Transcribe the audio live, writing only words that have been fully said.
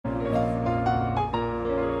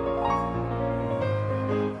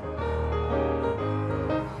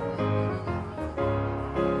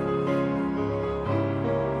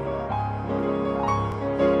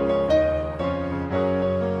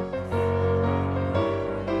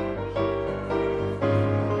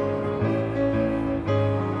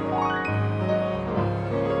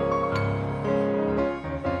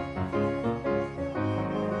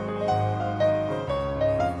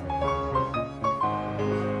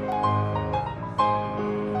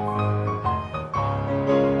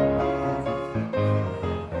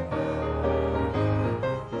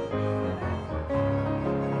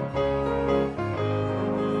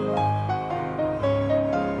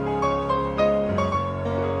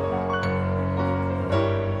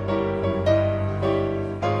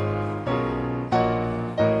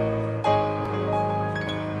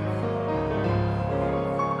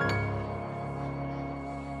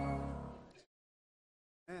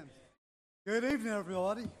Good evening,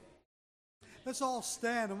 everybody. Let's all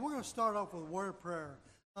stand, and we're going to start off with a word of prayer.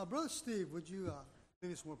 Brother Steve, would you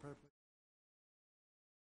lead us in one prayer, please?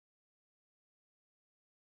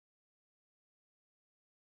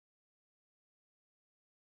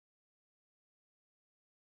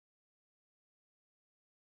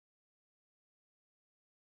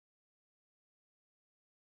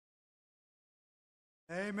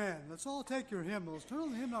 Amen. Let's all take your hymnals. Turn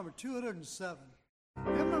on hymn number 207.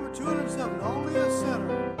 Hymn number 207, Only a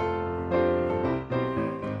Sinner.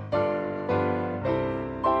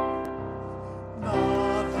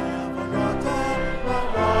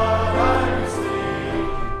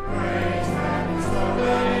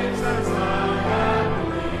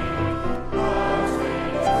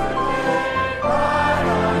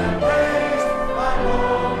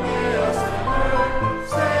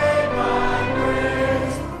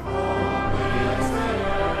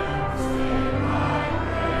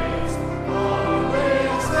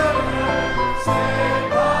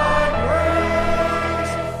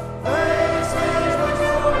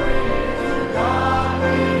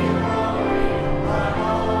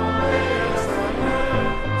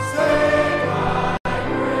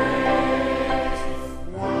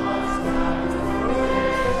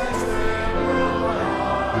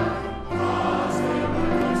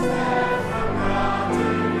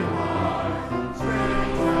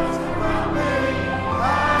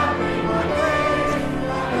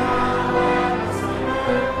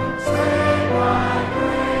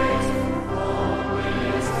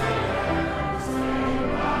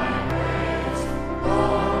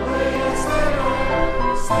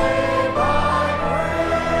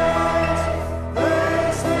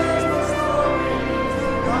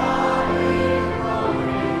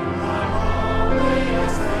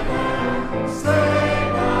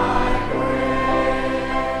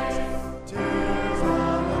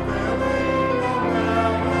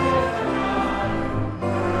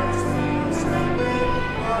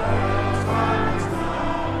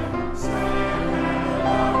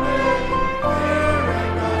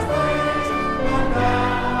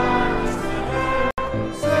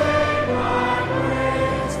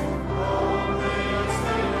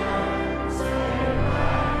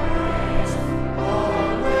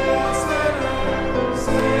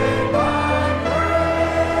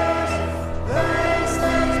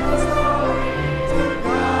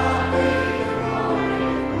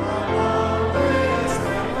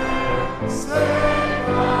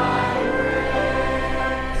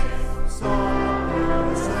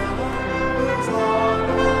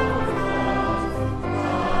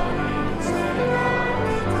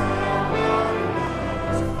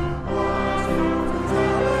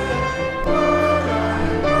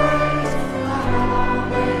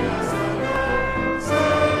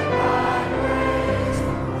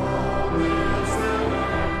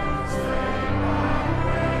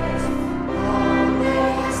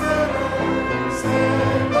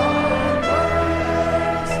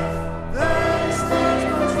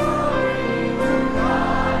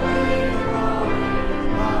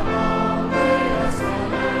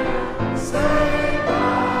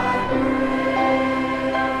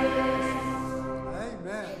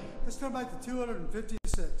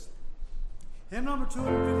 Hymn number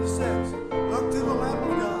 256, Look to the Lamb of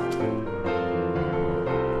God.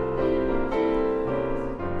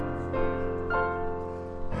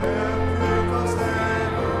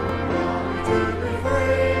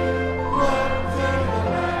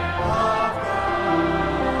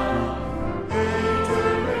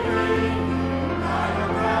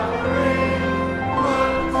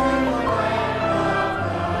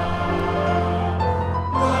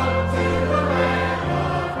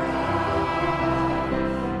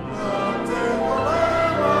 Look to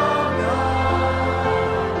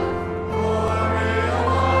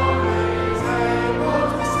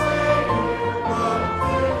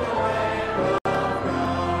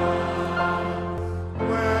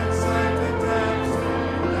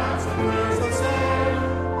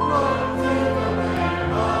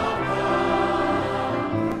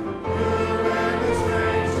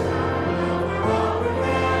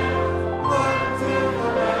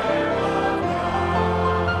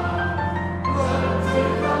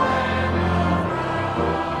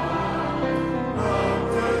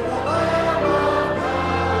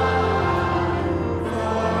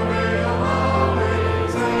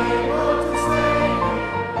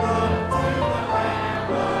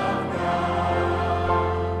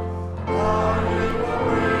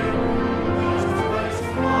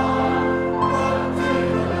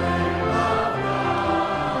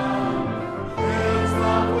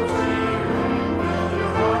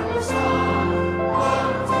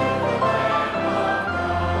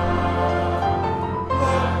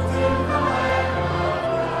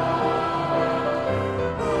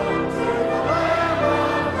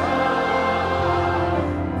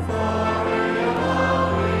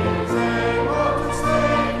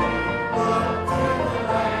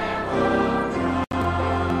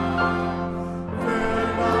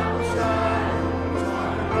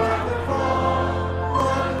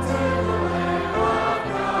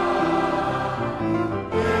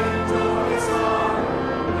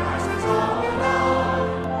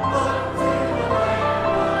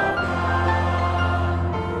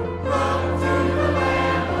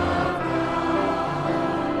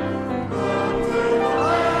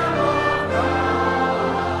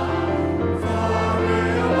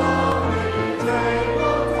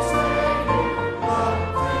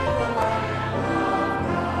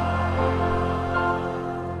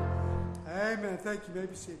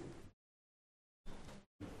be seated.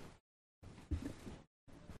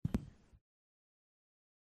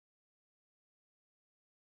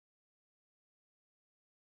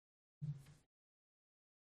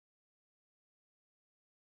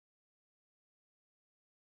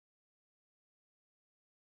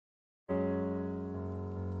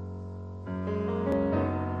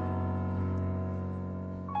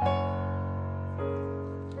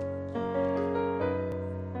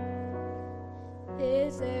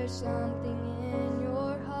 Is there something in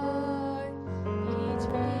your heart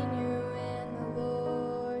between you and the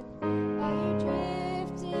Lord? Are you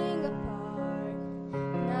drifting apart,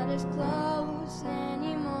 not as close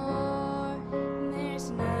anymore?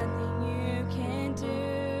 There's nothing you can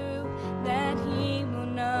do that He will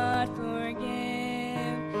not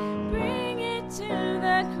forgive. Bring it to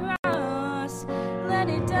the cross, let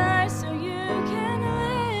it die so you can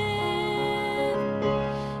live.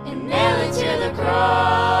 And nail it to the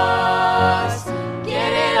cross,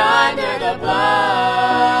 get it under the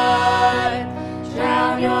blood.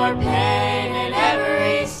 Drown your pain and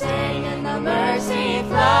every stain in the mercy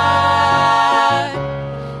flood.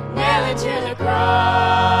 Nail it to the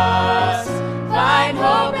cross, find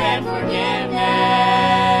hope and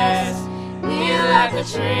forgiveness. Kneel at the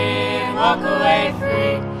tree and walk away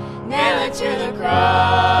free. Nail it to the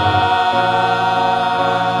cross.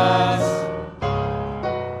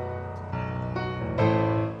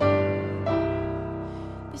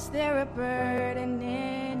 Is there a burden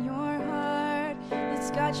in your heart that's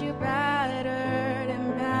got you battered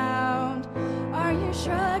and bound? Are you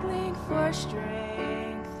struggling for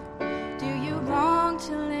strength? Do you long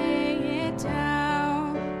to lay it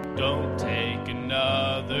down? Don't take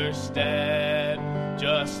another step,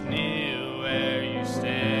 just kneel where you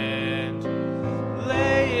stand.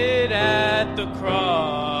 Lay it at the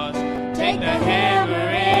cross, take the hammer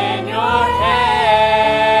in your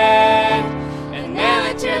hand, and nail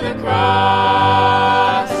it to the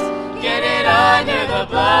cross, get it under the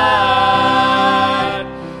blood.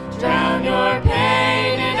 Drown your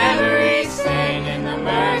pain and every stain in the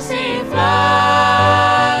mercy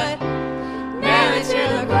flood. Nail it to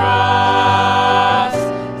the cross,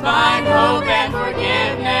 find hope and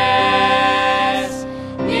forgiveness.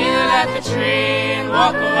 Kneel at the tree and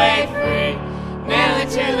walk away free. Nail it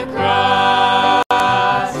to the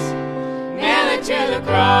cross, nail it to the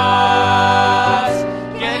cross,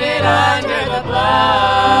 get it under the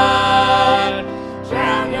blood.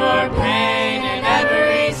 Drown your pain and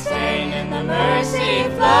every stain in the mercy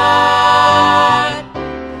flood.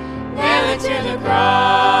 Nail it to the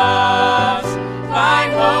cross,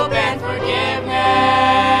 find hope and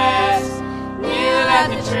forgiveness. Kneel at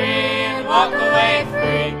the tree and walk away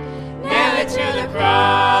free. Nail it to the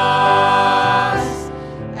cross.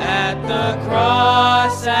 At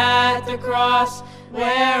the cross,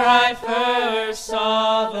 where I first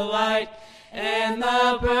saw the light, and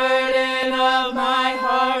the burden of my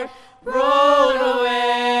heart rolled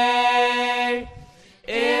away.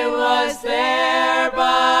 It was there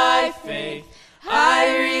by faith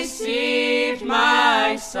I received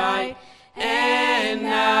my sight, and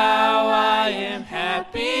now I am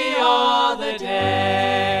happy all the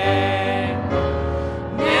day.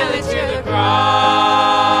 Nail it to the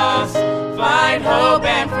cross, find hope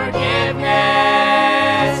and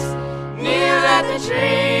forgiveness. Kneel at the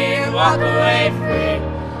tree and walk away free.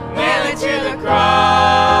 Nail it to the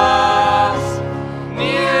cross,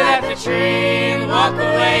 kneel at the tree and walk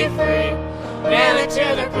away free. Nail it to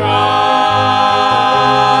the cross,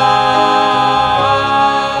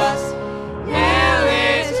 nail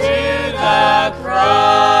it to the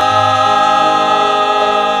cross.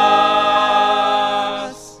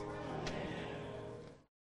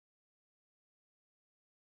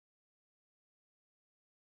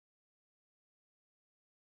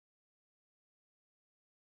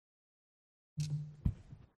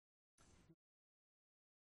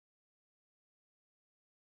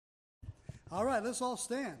 All right, let's all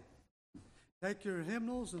stand. Take your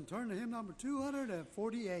hymnals and turn to hymn number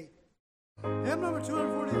 248. Hymn number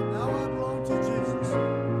 248, Now I Belong to Jesus.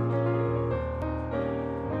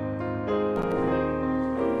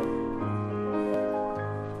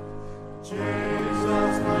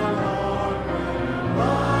 Jesus, my Lord,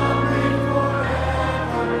 love me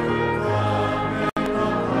forever, from in the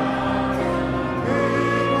past,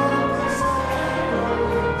 King of the Savior,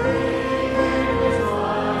 He gave His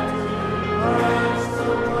life to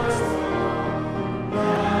ransom my soul.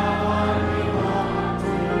 Now I belong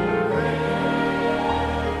to Him.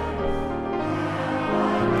 Now I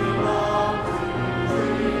belong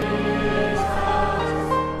to Jesus.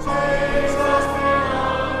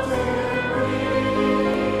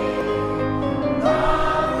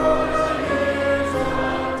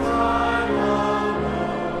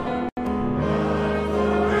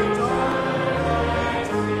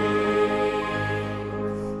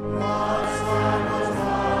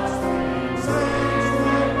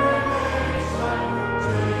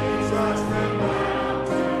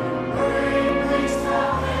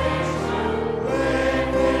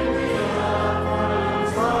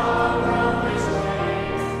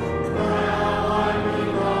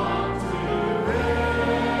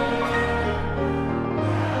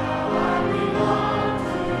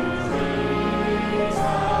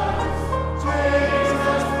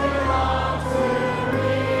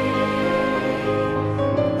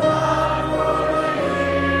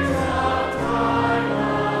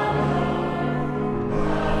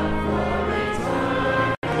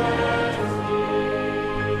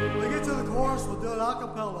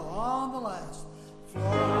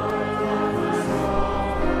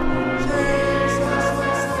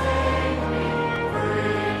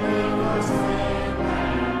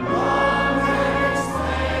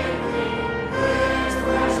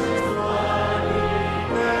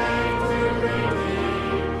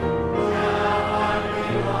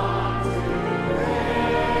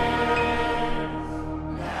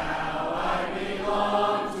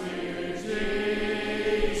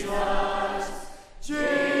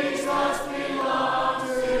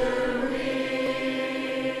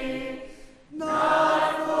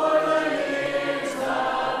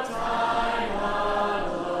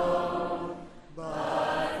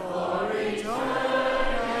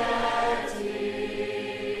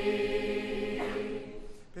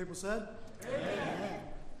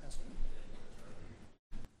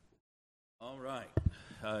 right,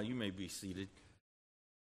 you may be seated.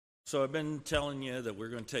 So I've been telling you that we're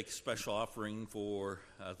going to take a special offering for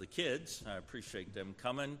the kids. I appreciate them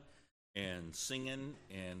coming and singing,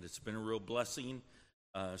 and it's been a real blessing.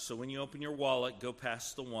 So when you open your wallet, go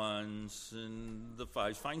past the ones and the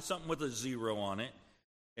fives. Find something with a 0 on it,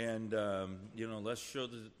 and let's show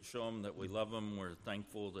them that we love them. We're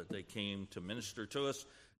thankful that they came to minister to us.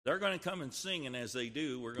 They're going to come and sing, and as they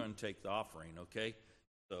do, we're going to take the offering. Okay,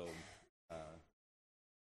 so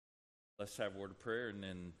let's have a word of prayer, and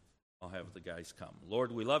then I'll have the guys come.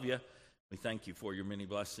 Lord, we love you. We thank you for your many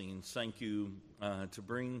blessings. Thank you to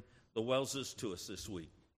bring the Wellses to us this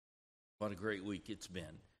week. What a great week it's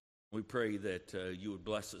been. We pray that you would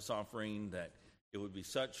bless this offering, that it would be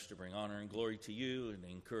such to bring honor and glory to you and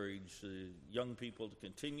encourage young people to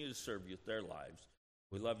continue to serve you with their lives.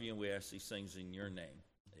 We love you, and we ask these things in your name.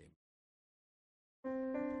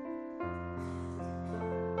 Amen.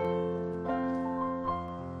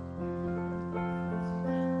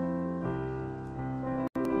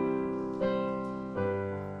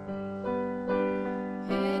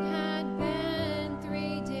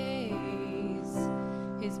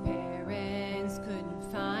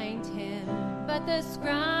 The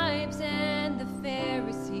scribes and the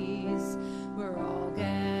Pharisees were all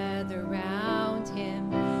gathered round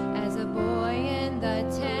him as a boy in the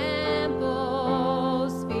temple,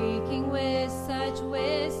 speaking with such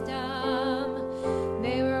wisdom.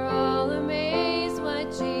 They were all amazed what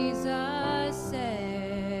Jesus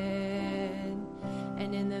said,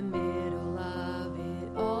 and in the middle of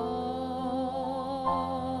it all,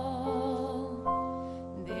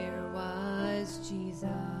 there was Jesus.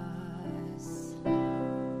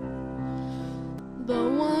 The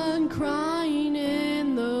one crying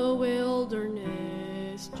in the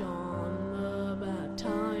wilderness, John the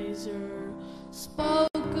Baptizer, spoke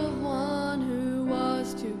of one who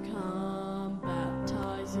was to come,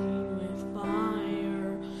 baptizing with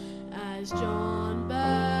fire. As John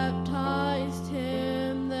baptized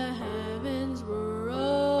him, the heavens were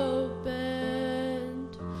opened,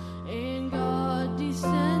 and God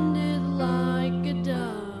descended like a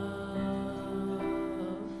dove.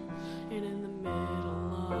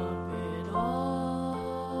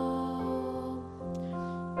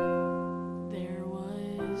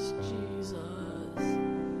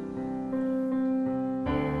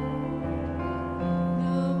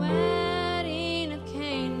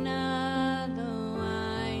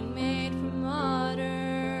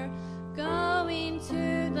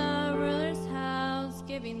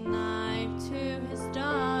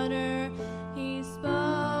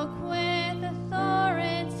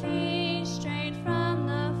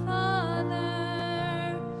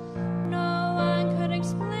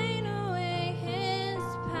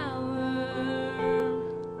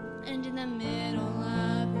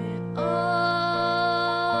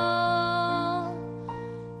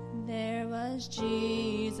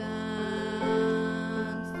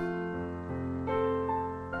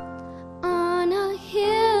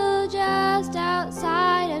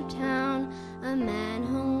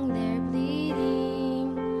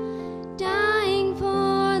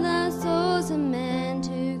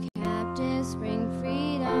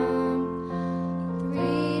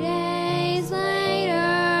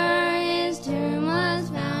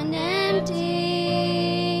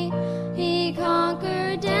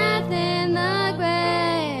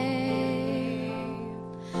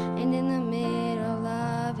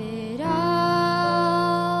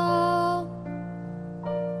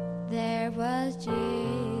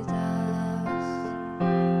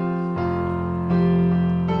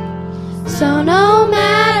 So no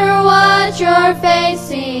matter what you're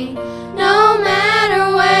facing, no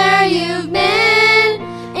matter where you've been,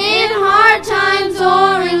 in hard times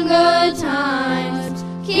or in good times,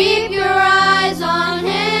 keep your eyes on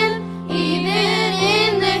Him, even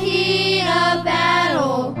in the heat of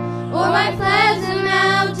battle, or by pleasant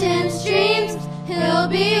mountain streams, He'll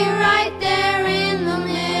be right there in the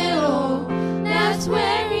middle. That's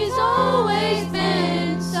where He's always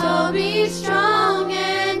been, so be strong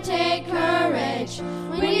and take courage.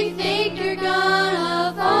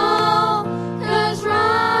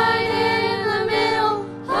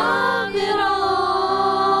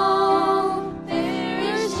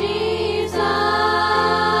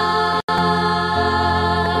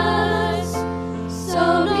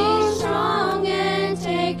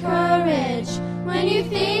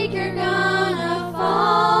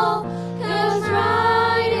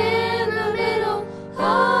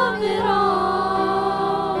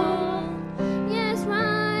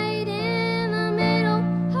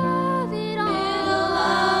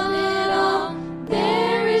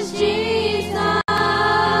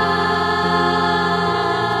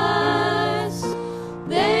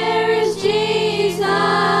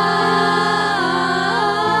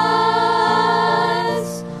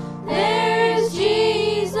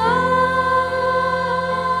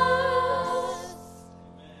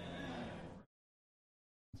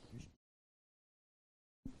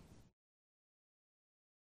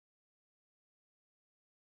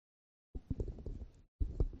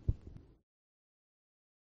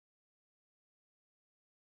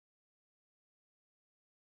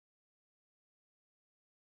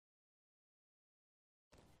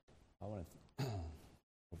 I want to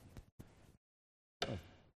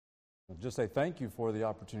just say thank you for the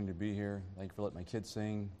opportunity to be here. Thank you for letting my kids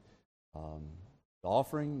sing. The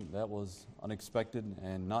offering, that was unexpected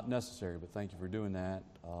and not necessary, but thank you for doing that.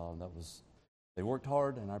 They worked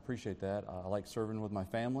hard, and I appreciate that. I like serving with my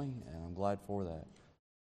family, and I'm glad for that.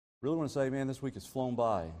 Really want to say, man, this week has flown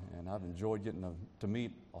by, and I've enjoyed getting to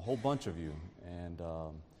meet a whole bunch of you, and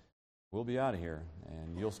we'll be out of here,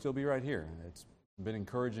 and you'll still be right here. It's been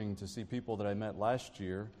encouraging to see people that I met last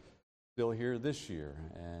year still here this year,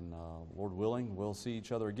 and Lord willing, we'll see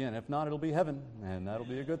each other again. If not, it'll be heaven, and that'll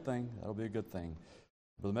be a good thing. That'll be a good thing.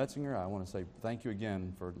 Brother Metzinger, I want to say thank you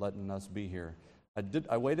again for letting us be here.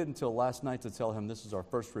 I waited until last night to tell him this is our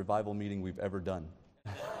first revival meeting we've ever done.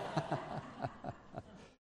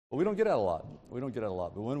 Well, we don't get out a lot.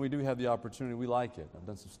 But when we do have the opportunity, we like it. I've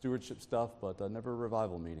done some stewardship stuff, but never a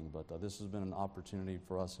revival meeting. But this has been an opportunity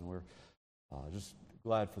for us, and we're just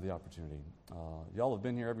glad for the opportunity. Y'all have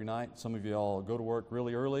been here every night. Some of y'all go to work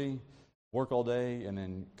really early, work all day, and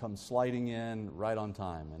then come sliding in right on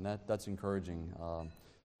time, and that's encouraging.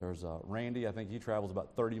 There's Randy. I think he travels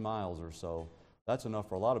about 30 miles or so. That's enough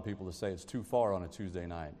for a lot of people to say it's too far on a Tuesday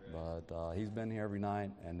night. But he's been here every night.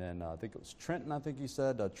 And then I think it was Trenton, I think he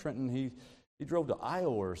said. Trenton, he drove to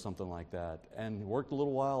Iowa or something like that and worked a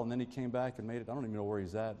little while, and then he came back and made it. I don't even know where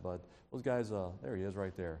he's at, but those guys, there he is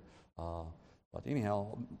right there. But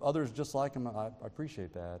anyhow, others just like him, I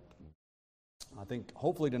appreciate that. I think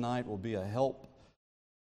hopefully tonight will be a help.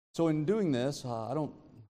 So in doing this,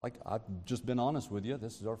 I've just been honest with you.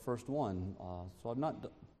 This is our first one. So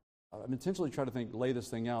I'm intentionally trying to lay this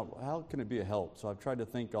thing out. How can it be a help? So I've tried to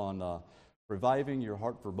think on reviving your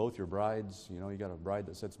heart for both your brides. You know, you got a bride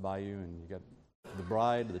that sits by you, and you got the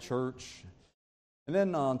bride, the church. And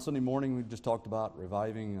then on Sunday morning, we just talked about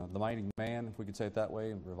reviving the mighty man, if we could say it that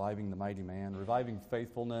way, reviving the mighty man, reviving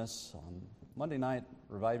faithfulness. On Monday night,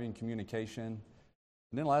 reviving communication. And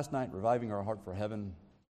then last night, reviving our heart for heaven.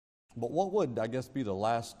 But what would, I guess, be the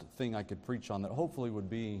last thing I could preach on that hopefully would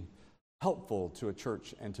be helpful to a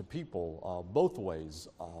church and to people both ways?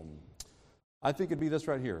 I think it'd be this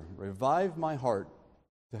right here. Revive my heart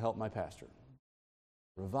to help my pastor.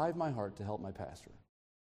 Revive my heart to help my pastor.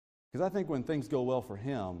 Because I think when things go well for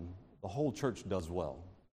him, the whole church does well.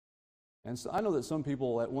 And so I know that some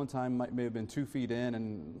people at one time may have been 2 feet in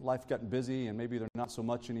and life got busy and maybe they're not so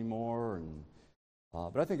much anymore.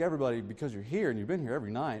 But I think everybody, because you're here and you've been here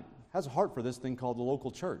every night, has a heart for this thing called the local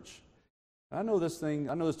church. And I know this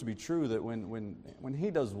to be true, that when he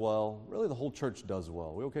does well, really the whole church does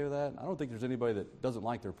well. We okay with that? I don't think there's anybody that doesn't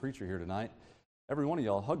like their preacher here tonight. Every one of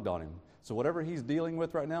y'all hugged on him. So whatever he's dealing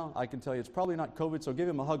with right now, I can tell you it's probably not COVID, so give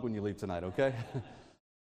him a hug when you leave tonight, okay?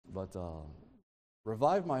 But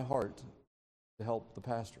revive my heart to help the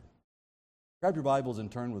pastor. Grab your Bibles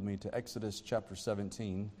and turn with me to Exodus chapter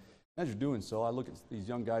 17. As you're doing so, I look at these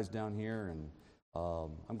young guys down here, and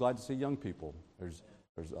I'm glad to see young people. I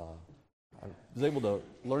was able to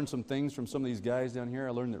learn some things from some of these guys down here.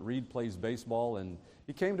 I learned that Reed plays baseball, and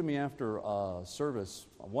he came to me after service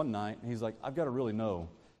one night, and he's like, I've got to really know.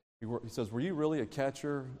 He says, were you really a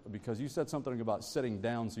catcher? Because you said something about sitting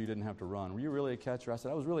down so you didn't have to run. Were you really a catcher? I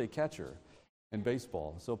said, I was really a catcher in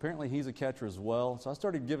baseball. So apparently he's a catcher as well. So I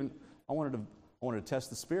started I wanted to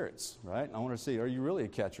test the spirits, right? I wanted to see, are you really a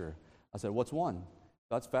catcher? I said, what's one?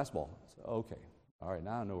 That's fastball. I said, okay. All right,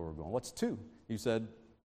 now I know where we're going. What's two? He said,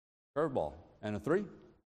 curveball. And a three?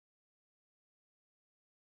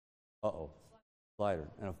 Uh-oh. Slider.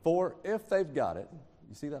 And a four, if they've got it.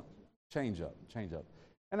 You see that? Change up.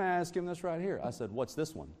 And I asked him this right here. I said, what's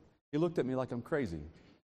this one? He looked at me like I'm crazy.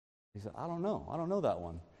 He said, I don't know that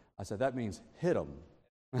one. I said, that means hit them.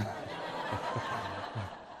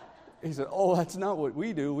 He said, oh, that's not what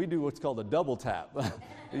we do. We do what's called a double tap.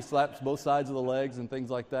 He slaps both sides of the legs and things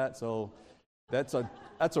like that. So that's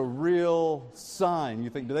a real sign. You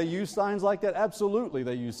think, do they use signs like that? Absolutely,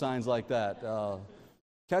 they use signs like that.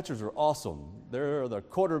 Catchers are awesome. They're the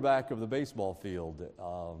quarterback of the baseball field.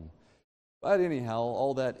 But anyhow,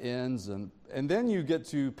 all that ends, and then you get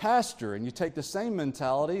to pastor, and you take the same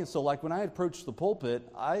mentality. And so like when I approach the pulpit,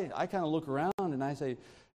 I kind of look around, and I say,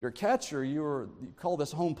 you're a catcher, you call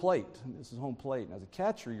this home plate. This is home plate. And as a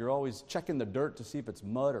catcher, you're always checking the dirt to see if it's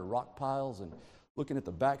mud or rock piles, and looking at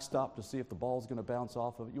the backstop to see if the ball's going to bounce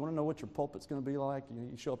off of it. You want to know what your pulpit's going to be like?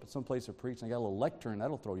 You show up at some place to preach, and they got a little lectern,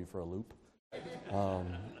 that'll throw you for a loop.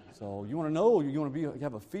 So you want to know, you want to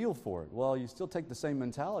have a feel for it. Well, you still take the same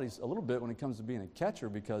mentalities a little bit when it comes to being a catcher,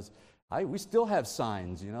 because we still have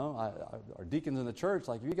signs, you know. Our deacons in the church,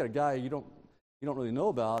 like if you got a guy you don't really know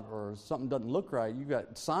about, or something doesn't look right, you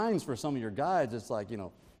got signs for some of your guys. It's like, you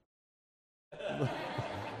know,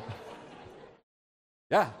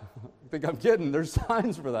 Yeah, I think I'm kidding. There's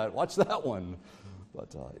signs for that. Watch that one.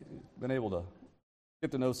 But been able to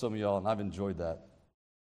get to know some of y'all, and I've enjoyed that.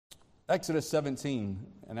 Exodus 17,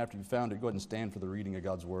 and after you found it, go ahead and stand for the reading of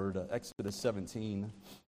God's Word. Exodus 17.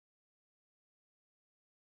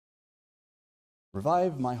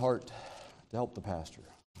 Revive my heart to help the pastor.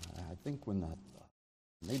 I think when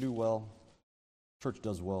they do well, church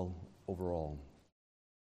does well overall.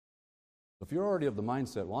 If you're already of the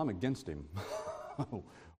mindset, well, I'm against him,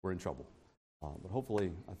 we're in trouble. But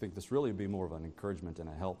hopefully, I think this really would be more of an encouragement and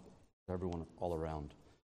a help to everyone all around.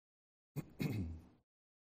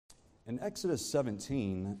 In Exodus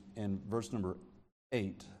 17, in verse number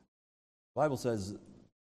 8, the Bible says,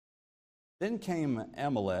 "Then came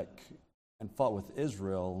Amalek and fought with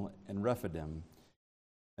Israel in Rephidim.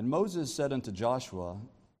 And Moses said unto Joshua,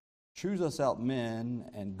 Choose us out men,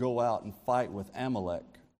 and go out and fight with Amalek.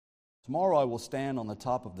 Tomorrow I will stand on the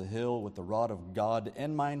top of the hill with the rod of God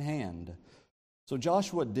in mine hand. So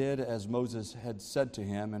Joshua did as Moses had said to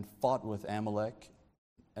him, and fought with Amalek.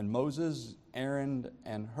 And Moses, Aaron,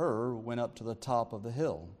 and Hur went up to the top of the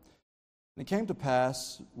hill. And it came to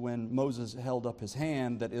pass, when Moses held up his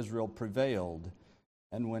hand, that Israel prevailed.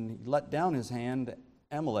 And when he let down his hand,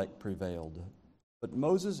 Amalek prevailed. But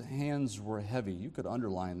Moses' hands were heavy." You could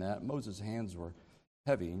underline that. Moses' hands were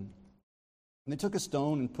heavy. "And they took a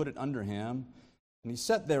stone and put it under him. And he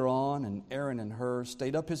sat thereon, and Aaron and Hur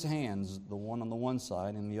stayed up his hands, the one on the one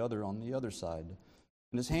side and the other on the other side.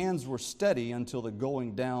 And his hands were steady until the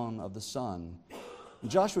going down of the sun.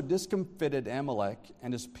 And Joshua discomfited Amalek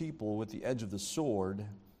and his people with the edge of the sword.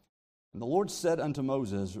 And the Lord said unto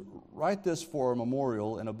Moses, Write this for a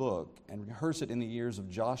memorial in a book, and rehearse it in the ears of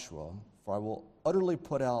Joshua, for I will utterly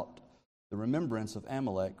put out the remembrance of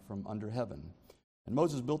Amalek from under heaven. And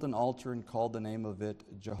Moses built an altar and called the name of it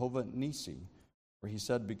Jehovah Nissi, for he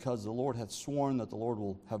said, Because the Lord hath sworn that the Lord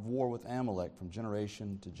will have war with Amalek from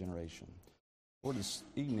generation to generation." Lord, this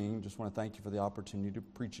evening, just want to thank you for the opportunity to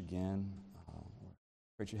preach again.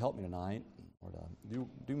 Pray that you help me tonight. Lord,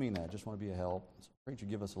 do mean that. Just want to be a help. So pray that you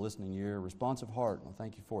give us a listening ear, a responsive heart. And I'll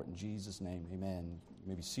thank you for it in Jesus' name. Amen. You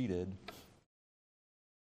may be seated.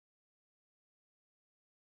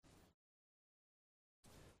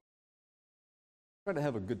 Try to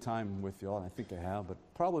have a good time with y'all, and I think I have, but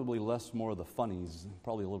probably less more of the funnies,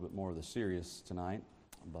 probably a little bit more of the serious tonight.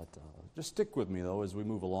 But just stick with me, though, as we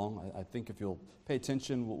move along. I think if you'll pay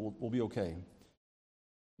attention, we'll be okay.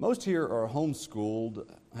 Most here are homeschooled.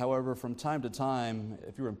 However, from time to time,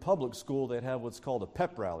 if you're in public school, they'd have what's called a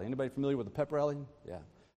pep rally. Anybody familiar with a pep rally? Yeah.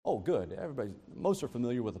 Oh, good. Most are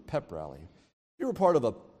familiar with a pep rally. If you're a part of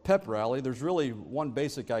a pep rally, there's really one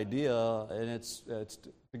basic idea, and it's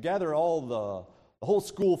to gather all the whole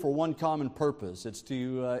school for one common purpose. It's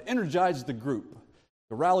to energize the group,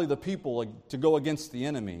 to rally the people to go against the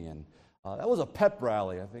enemy. And that was a pep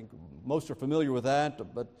rally. I think most are familiar with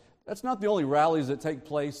that, but that's not the only rallies that take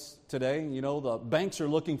place today. You know, the banks are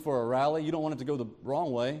looking for a rally. You don't want it to go the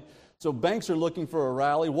wrong way. So banks are looking for a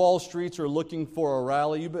rally. Wall Streets are looking for a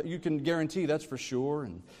rally. You can guarantee that's for sure.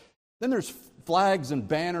 And then there's flags and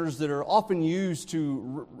banners that are often used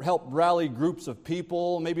to help rally groups of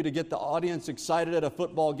people, maybe to get the audience excited at a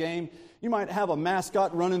football game. You might have a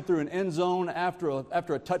mascot running through an end zone after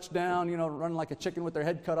a touchdown, you know, running like a chicken with their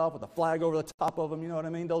head cut off with a flag over the top of them, you know what I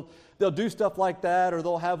mean? They'll do stuff like that, or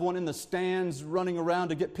they'll have one in the stands running around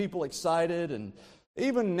to get people excited. And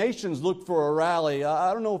even nations look for a rally.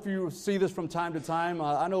 I don't know if you see this from time to time.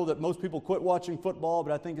 I know that most people quit watching football,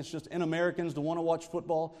 but I think it's just in Americans to want to watch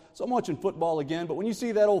football. So I'm watching football again. But when you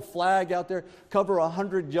see that old flag out there, cover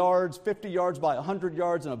 100 yards, 50 yards by 100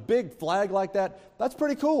 yards, and a big flag like that, that's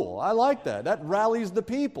pretty cool. I like that. That rallies the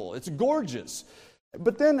people. It's gorgeous.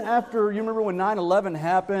 But then after, you remember when 9/11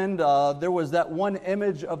 happened, there was that one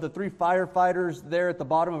image of the 3 firefighters there at the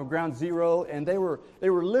bottom of Ground Zero, and they were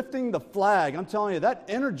lifting the flag. I'm telling you, that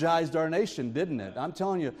energized our nation, didn't it? I'm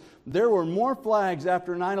telling you, there were more flags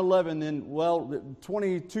after 9/11 than,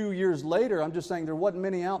 22 years later. I'm just saying there wasn't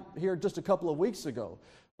many out here just a couple of weeks ago.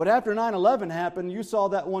 But after 9/11 happened, you saw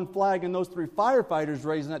that one flag and those 3 firefighters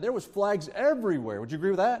raising that. There was flags everywhere. Would you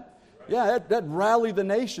agree with that? Yeah, that rallied the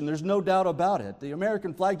nation. There's no doubt about it. The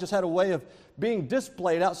American flag just had a way of being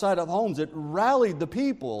displayed outside of homes. It rallied the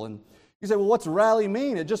people. And you say, well, what's rally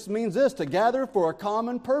mean? It just means this, to gather for a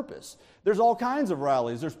common purpose. There's all kinds of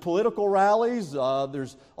rallies. There's political rallies.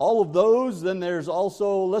 There's all of those. Then there's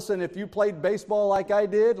also, listen, if you played baseball like I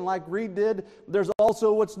did and like Reed did, there's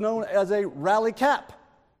also what's known as a rally cap.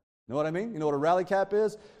 You know what I mean? You know what a rally cap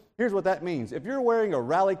is? Here's what that means. If you're wearing a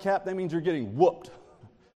rally cap, that means you're getting whooped.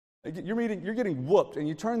 You're getting whooped, and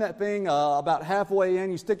you turn that thing about halfway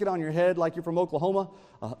in, you stick it on your head like you're from Oklahoma.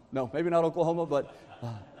 No, maybe not Oklahoma, but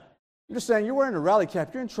I'm just saying, you're wearing a rally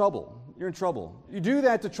cap, you're in trouble. You're in trouble. You do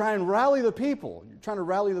that to try and rally the people. You're trying to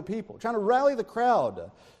rally the people, trying to rally the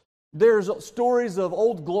crowd. There's stories of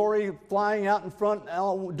Old Glory flying out in front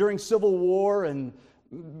during Civil War, and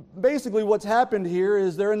basically what's happened here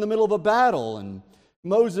is they're in the middle of a battle, and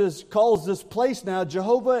Moses calls this place now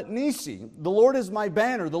Jehovah Nissi. The Lord is my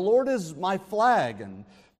banner. The Lord is my flag. And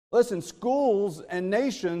listen, schools and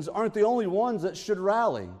nations aren't the only ones that should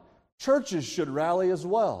rally. Churches should rally as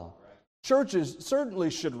well. Churches certainly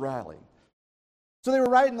should rally. So they were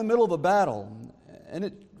right in the middle of a battle. And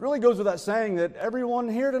it really goes without saying that everyone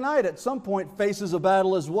here tonight at some point faces a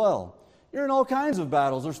battle as well. You're in all kinds of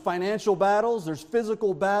battles. There's financial battles. There's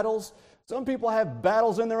physical battles. Some people have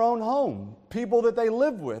battles in their own home. People that they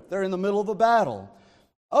live with, they're in the middle of a battle.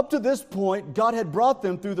 Up to this point, God had brought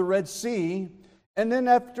them through the Red Sea. And then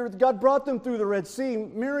after God brought them through the Red Sea,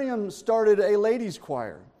 Miriam started a ladies'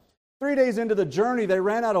 choir. 3 days into the journey, they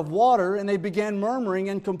ran out of water and they began murmuring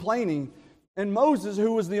and complaining. And Moses,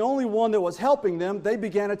 who was the only one that was helping them, they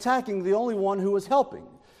began attacking the only one who was helping.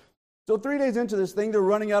 So 3 days into this thing, they're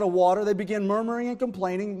running out of water. They begin murmuring and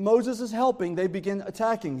complaining. Moses is helping. They begin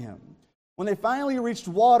attacking him. When they finally reached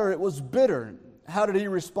water, it was bitter. How did he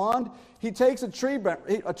respond? He takes a tree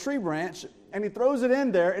branch and he throws it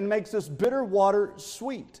in there and makes this bitter water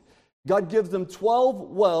sweet. God gives them 12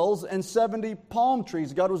 wells and 70 palm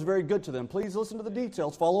trees. God was very good to them. Please listen to the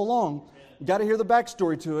details. Follow along. You got to hear the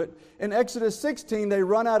backstory to it. In Exodus 16, they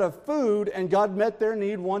run out of food and God met their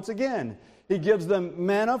need once again. He gives them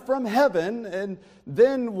manna from heaven, and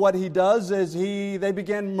then what he does is they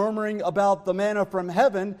began murmuring about the manna from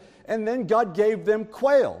heaven, and then God gave them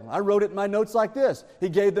quail. I wrote it in my notes like this. He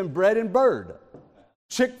gave them bread and bird.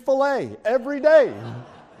 Chick-fil-A every day.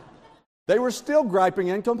 They were still griping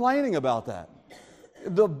and complaining about that.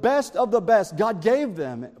 The best of the best God gave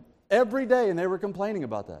them every day, and they were complaining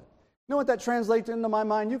about that. You know what that translates into my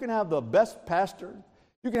mind? You can have the best pastor.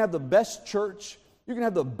 You can have the best church. You can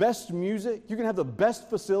have the best music. You can have the best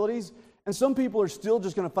facilities. And some people are still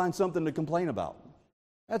just going to find something to complain about.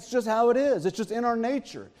 That's just how it is. It's just in our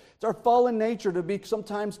nature. It's our fallen nature to be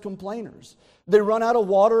sometimes complainers. They run out of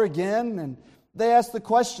water again, and they ask the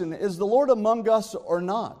question, is the Lord among us or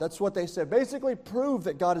not? That's what they said. Basically, prove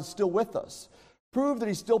that God is still with us. Prove that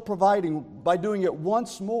He's still providing by doing it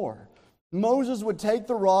once more. Moses would take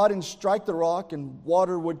the rod and strike the rock, and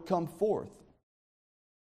water would come forth.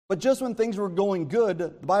 But just when things were going good, the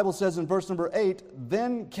Bible says in verse number 8,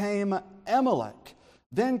 then came Amalek.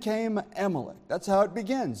 Then came Amalek. That's how it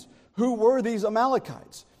begins. Who were these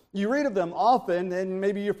Amalekites? You read of them often, and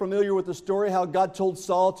maybe you're familiar with the story how God told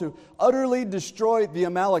Saul to utterly destroy the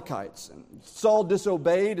Amalekites. And Saul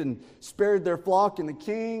disobeyed and spared their flock and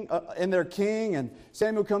their king, and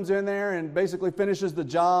Samuel comes in there and basically finishes the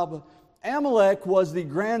job. Amalek was the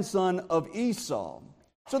grandson of Esau.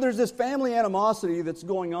 So there's this family animosity that's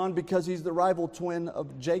going on because he's the rival twin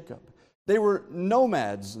of Jacob. They were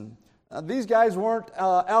nomads. And these guys weren't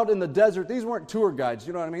out in the desert. These weren't tour guides,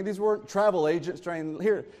 you know what I mean? These weren't travel agents trying,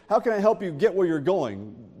 here, how can I help you get where you're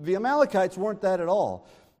going? The Amalekites weren't that at all.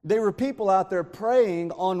 They were people out there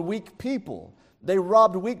preying on weak people. They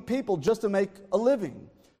robbed weak people just to make a living.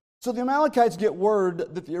 So the Amalekites get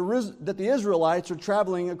word that the Israelites are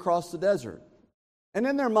traveling across the desert. And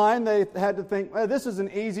in their mind, they had to think, well, this is an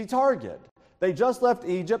easy target. They just left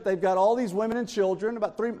Egypt. They've got all these women and children,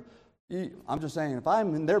 I'm just saying, if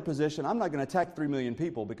I'm in their position, I'm not going to attack 3 million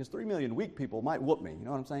people because 3 million weak people might whoop me. You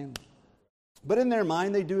know what I'm saying? But in their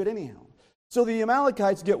mind, they do it anyhow. So the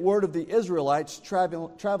Amalekites get word of the Israelites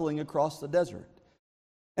traveling across the desert.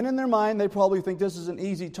 And in their mind, they probably think this is an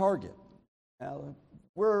easy target. Now,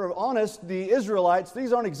 we're honest, the Israelites,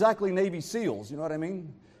 these aren't exactly Navy SEALs. You know what I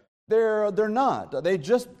mean? They're not. They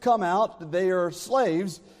just come out, they are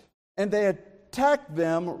slaves, and they attacked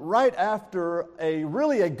them right after a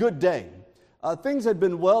good day. Things had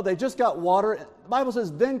been well, they just got water. The Bible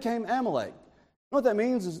says, then came Amalek. You know what that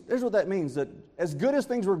means? Here's what that means, that as good as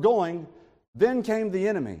things were going, then came the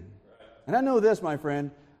enemy. And I know this, my friend,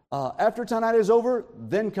 after tonight is over,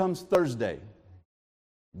 then comes Thursday.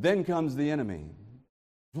 Then comes the enemy.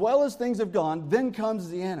 As well as things have gone, then comes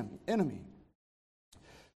the enemy.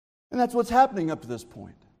 And that's what's happening up to this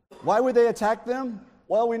point. Why would they attack them?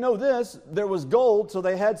 Well, we know this. There was gold, so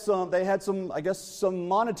they had some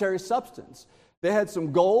monetary substance. They had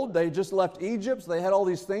some gold. They just left Egypt. So they had all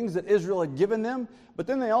these things that Israel had given them. But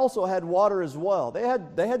then they also had water as well. They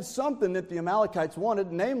had something that the Amalekites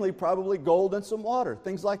wanted, namely probably gold and some water,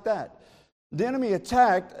 things like that. The enemy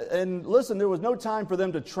attacked, and listen, there was no time for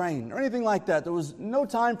them to train or anything like that. There was no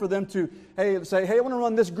time for them to, say, I want to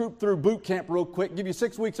run this group through boot camp real quick, give you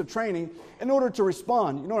 6 weeks of training in order to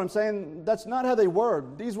respond. You know what I'm saying? That's not how they were.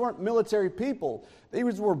 These weren't military people.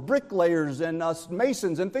 These were bricklayers and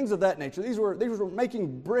masons and things of that nature. These were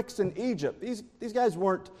making bricks in Egypt. These guys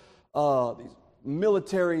weren't these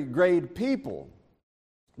military-grade people.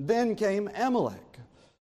 Then came Amalek.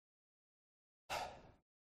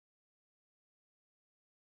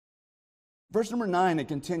 Verse number 9, it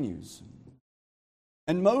continues.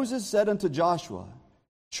 And Moses said unto Joshua,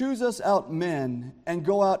 choose us out men, and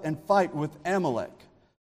go out and fight with Amalek.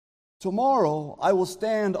 Tomorrow I will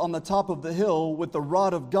stand on the top of the hill with the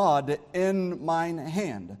rod of God in mine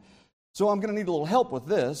hand. So I'm going to need a little help with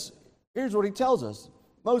this. Here's what he tells us.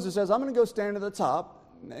 Moses says, I'm going to go stand at the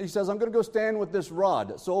top. He says, I'm going to go stand with this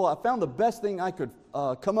rod. So I found the best thing I could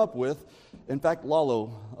come up with. In fact,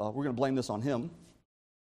 Lalo, we're going to blame this on him.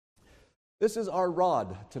 This is our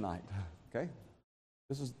rod tonight, okay?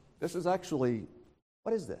 This is actually,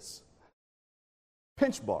 what is this?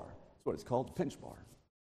 Pinch bar. That's what it's called, pinch bar.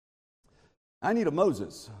 I need a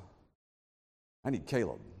Moses. I need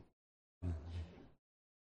Caleb.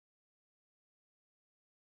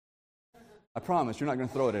 I promise you're not going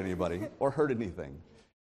to throw it at anybody or hurt anything.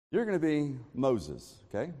 You're going to be Moses,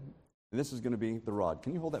 okay? And this is going to be the rod.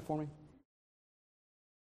 Can you hold that for me?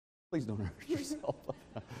 Please don't hurt yourself.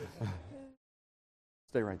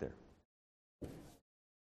 Stay right there.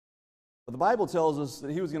 But the Bible tells us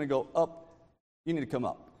that he was going to go up. You need to come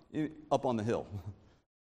up. Up on the hill.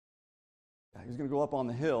 He's going to go up on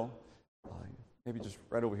the hill. Maybe just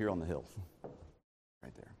right over here on the hill.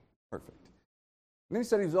 Right there. Perfect. And then he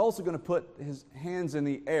said he was also going to put his hands in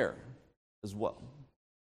the air as well.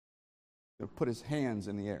 He's going to put his hands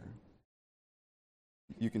in the air.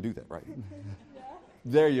 You can do that, right?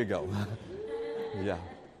 There you go. Yeah,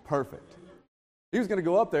 perfect. He was going to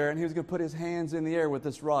go up there and he was going to put his hands in the air with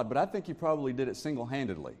this rod, but I think he probably did it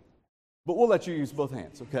single-handedly. But we'll let you use both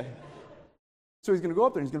hands, okay? So he's going to go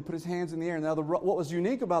up there and he's going to put his hands in the air. Now, what was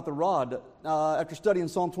unique about the rod, after studying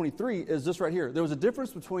Psalm 23, is this right here. There was a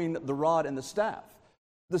difference between the rod and the staff.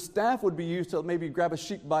 The staff would be used to maybe grab a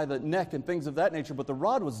sheep by the neck and things of that nature, but the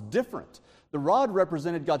rod was different. The rod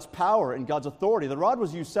represented God's power and God's authority. The rod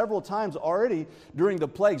was used several times already during the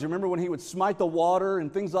plagues. Remember when he would smite the water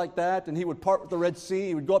and things like that, and he would part the Red Sea.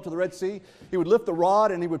 He would go up to the Red Sea. He would lift the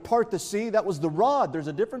rod and he would part the sea. That was the rod. There's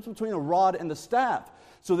a difference between a rod and the staff.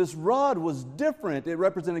 So this rod was different. It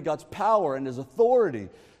represented God's power and his authority.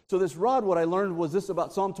 So this rod, what I learned was this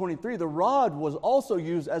about Psalm 23. The rod was also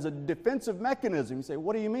used as a defensive mechanism. You say,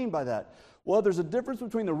 what do you mean by that? Well, there's a difference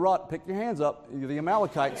between the rod. Pick your hands up. The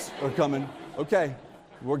Amalekites are coming. Okay,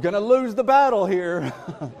 we're going to lose the battle here.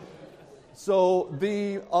 So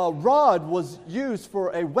the rod was used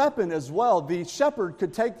for a weapon as well. The shepherd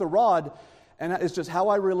could take the rod, and it's just how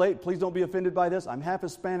I relate. Please don't be offended by this. I'm half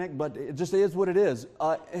Hispanic, but it just is what it is.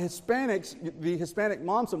 Hispanics, the Hispanic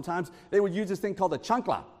mom sometimes, they would use this thing called a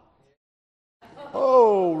chancla.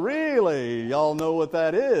 Oh, really? Y'all know what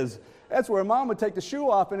that is. That's where mom would take the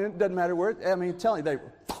shoe off, and it doesn't matter where, tell you, they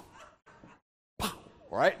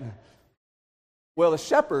right? Well, the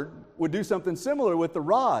shepherd would do something similar with the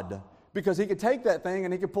rod, because he could take that thing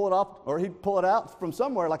and he could pull it off, or he'd pull it out from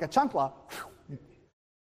somewhere like a chancla,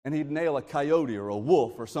 and he'd nail a coyote or a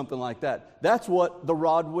wolf or something like that. That's what the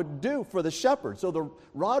rod would do for the shepherd. So the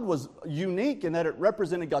rod was unique in that it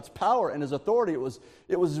represented God's power and his authority.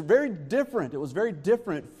 It was very different. It was very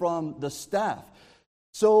different from the staff.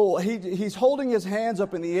 So he's holding his hands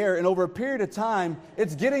up in the air, and over a period of time,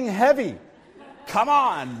 it's getting heavy. Come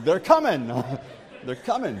on, they're coming. They're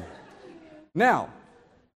coming. Now,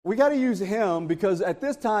 we got to use him because at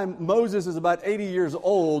this time, Moses is about 80 years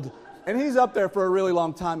old, and he's up there for a really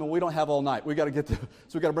long time, and we don't have all night. So we got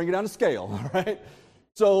to bring it down to scale, all right?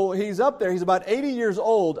 So he's up there. He's about 80 years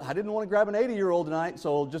old. I didn't want to grab an 80-year-old tonight,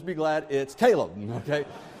 so just be glad it's Caleb, okay?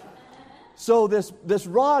 So this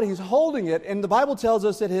rod, he's holding it, and the Bible tells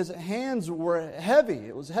us that his hands were heavy.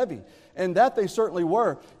 It was heavy, and that they certainly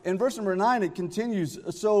were. In verse number 9, it continues.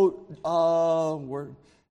 So, you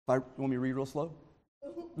want me to read real slow?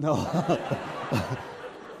 No.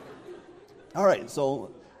 All right,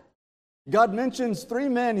 so God mentions three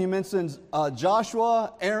men. He mentions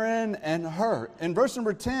Joshua, Aaron, and Hur. In verse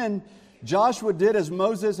number 10, Joshua did as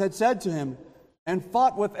Moses had said to him and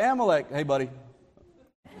fought with Amalek. Hey, buddy.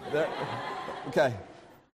 There. Okay.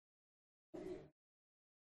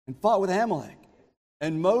 And fought with Amalek.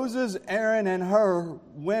 And Moses, Aaron, and Hur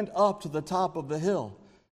went up to the top of the hill.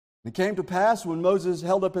 And it came to pass when Moses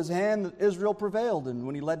held up his hand that Israel prevailed, and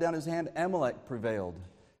when he let down his hand, Amalek prevailed.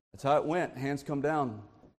 That's how it went. Hands come down.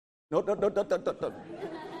 No.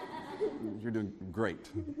 You're doing great.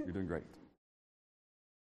 You're doing great.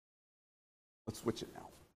 Let's switch it now.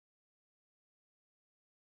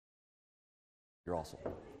 You're awesome.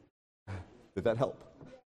 Did that help?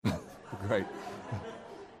 Great.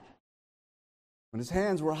 When his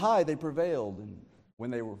hands were high, they prevailed. And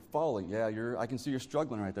when they were falling, I can see you're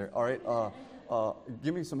struggling right there. All right,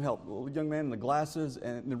 give me some help. The young man in the glasses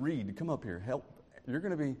and the reed, come up here. Help. You're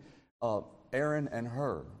going to be Aaron and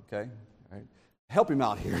her, okay? All right. Help him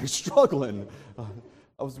out here. He's struggling.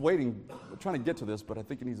 I was waiting, trying to get to this, but I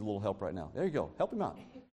think he needs a little help right now. There you go. Help him out.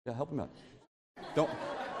 Yeah, help him out.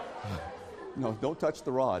 Don't touch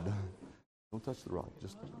the rod. Don't touch the rod.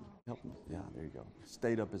 Just help him. Yeah, there you go.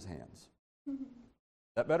 Stayed up his hands.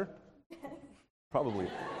 That better? Probably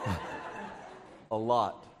a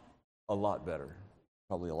lot better.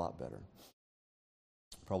 Probably a lot better.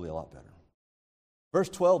 Verse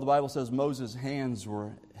 12, the Bible says Moses' hands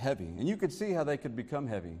were heavy. And you could see how they could become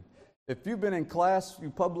heavy. If you've been in class, you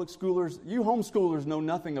public schoolers, you homeschoolers know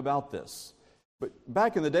nothing about this. But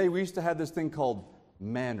back in the day, we used to have this thing called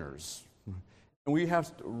manners. And we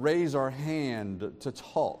have to raise our hand to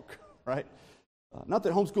talk, right? Not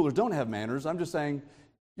that homeschoolers don't have manners. I'm just saying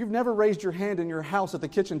you've never raised your hand in your house at the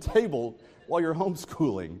kitchen table while you're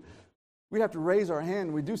homeschooling. We'd have to raise our hand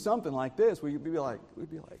and we'd do something like this. We'd be like,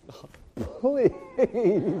 oh,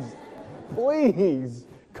 please,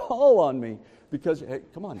 call on me. Because, hey,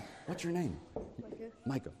 come on, what's your name?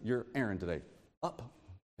 Micah. You're Aaron today. Up.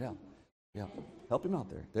 Yeah. Help him out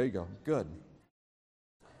there. There you go. Good.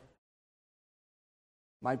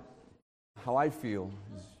 How I feel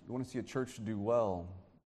is you want to see a church do well,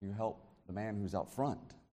 you help the man who's out front.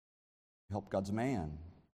 You help God's man.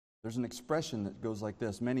 There's an expression that goes like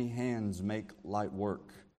this: many hands make light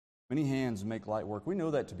work. Many hands make light work. We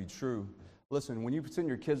know that to be true. Listen, when you send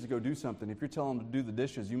your kids to go do something, if you're telling them to do the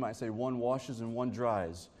dishes, you might say one washes and one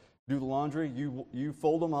dries. Do the laundry, you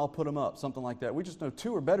fold them, I'll put them up, something like that. We just know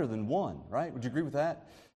two are better than one, right? Would you agree with that?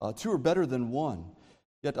 Two are better than one.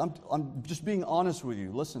 Yet I'm just being honest with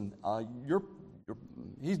you. Listen,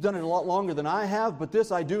 he's done it a lot longer than I have, but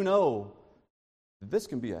this I do know. This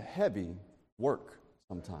can be a heavy work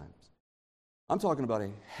sometimes. I'm talking about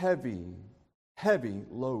a heavy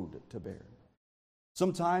load to bear.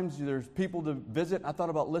 Sometimes there's people to visit. I thought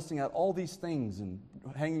about listing out all these things and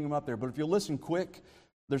hanging them up there. But if you listen quick,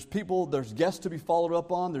 there's guests to be followed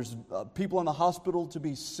up on. There's people in the hospital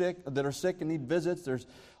that are sick and need visits. There's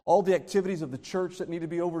all the activities of the church that need to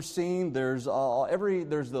be overseen. There's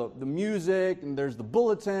the music, and there's the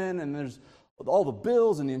bulletin, and there's all the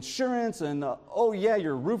bills and the insurance, and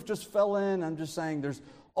your roof just fell in. I'm just saying there's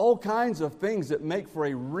all kinds of things that make for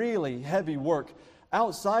a really heavy work,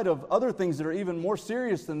 outside of other things that are even more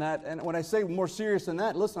serious than that. And when I say more serious than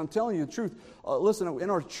that, listen, I'm telling you the truth. Listen, in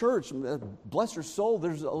our church, bless her soul,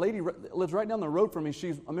 there's a lady that lives right down the road from me.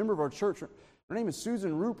 She's a member of our church. Her name is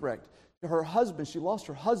Susan Ruprecht. Her husband, she lost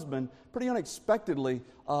her husband pretty unexpectedly,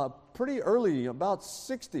 pretty early, about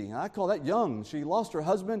 60. I call that young. She lost her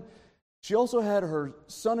husband. She also had her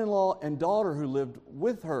son-in-law and daughter who lived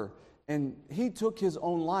with her, and he took his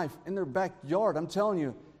own life in their backyard. I'm telling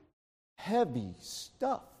you, heavy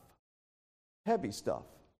stuff. How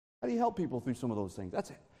do you help people through some of those things?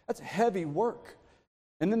 That's heavy work.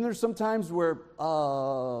 And then there's some times where,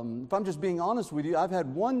 if I'm just being honest with you, I've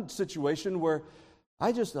had one situation where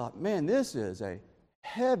I just thought, man, this is a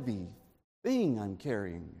heavy thing I'm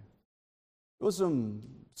carrying. It was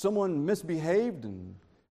someone misbehaved, and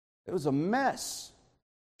it was a mess.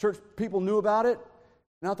 Church people knew about it,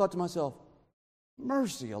 and I thought to myself,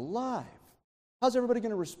 mercy alive. How's everybody going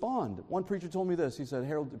to respond? One preacher told me this. He said,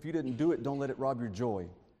 Harold, if you didn't do it, don't let it rob your joy.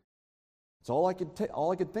 It's all I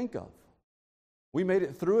could think of. We made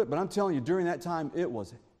it through it, but I'm telling you, during that time, it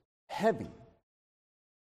was heavy.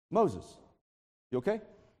 Moses, you okay?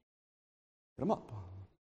 Get him up.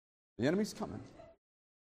 The enemy's coming.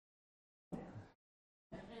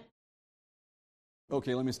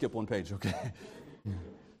 Okay, let me skip one page, okay?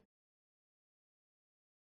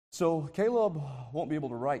 So Caleb won't be able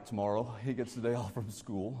to write tomorrow. He gets the day off from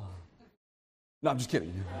school. No, I'm just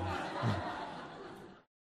kidding.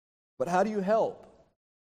 But how do you help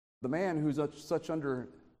the man who's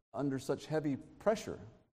under such heavy pressure?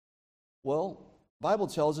 Well, the Bible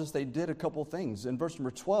tells us they did a couple things. In verse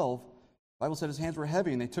number 12, the Bible said his hands were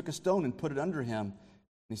heavy, and they took a stone and put it under him, and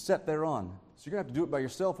he sat thereon. So you're going to have to do it by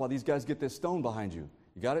yourself while these guys get this stone behind you.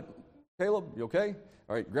 You got it, Caleb? You okay?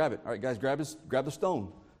 All right, grab it. All right, guys, grab the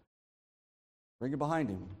stone. Bring it behind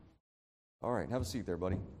him. All right, have a seat there,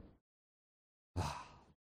 buddy.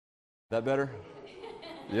 That better?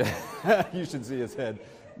 Yeah, you should see his head.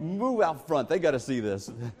 Move out front. They got to see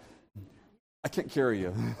this. I can't carry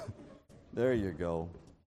you. There you go.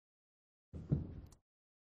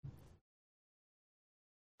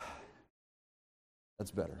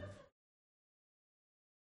 That's better.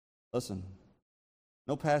 Listen,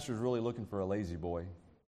 no pastor's really looking for a lazy boy.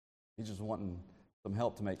 He's just wanting some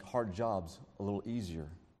help to make hard jobs a little easier.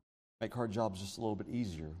 Make hard jobs just a little bit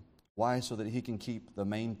easier. Why? So that he can keep the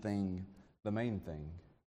main thing the main thing.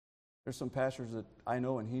 There's some pastors that I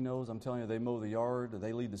know and he knows, I'm telling you, they mow the yard,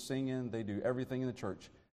 they lead the singing, they do everything in the church,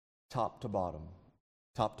 top to bottom.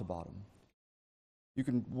 Top to bottom. You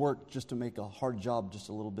can work just to make a hard job just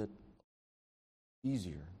a little bit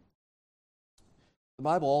easier. The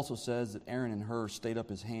Bible also says that Aaron and Hur stayed up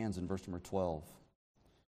his hands in verse number 12.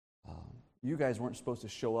 You guys weren't supposed to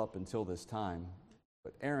show up until this time,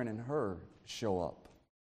 but Aaron and Hur show up.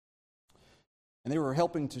 And they were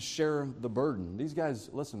helping to share the burden. These guys,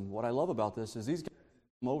 listen, what I love about this is these guys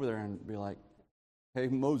come over there and be like, hey,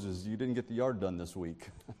 Moses, you didn't get the yard done this week.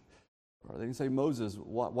 Or they can say, Moses,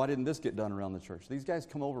 why didn't this get done around the church? These guys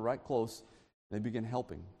come over right close. They begin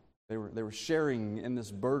helping. They were sharing in this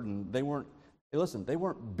burden. They weren't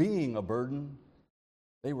being a burden.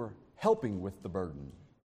 They were helping with the burden.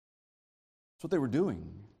 That's what they were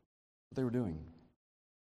doing.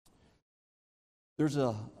 There's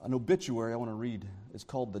an obituary I want to read. It's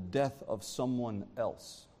called The Death of Someone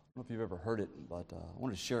Else. I don't know if you've ever heard it, but I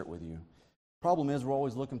wanted to share it with you. Problem is, we're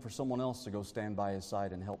always looking for someone else to go stand by his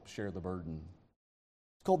side and help share the burden.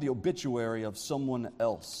 It's called The Obituary of Someone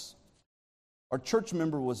Else. Our church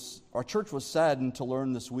was saddened to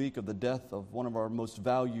learn this week of the death of one of our most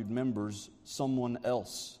valued members, someone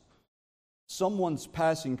else. Someone's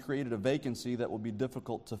passing created a vacancy that will be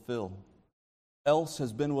difficult to fill. Else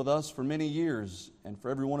has been with us for many years, and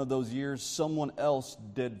for every one of those years, someone else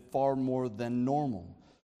did far more than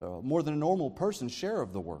a normal person's share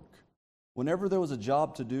of the work. Whenever there was a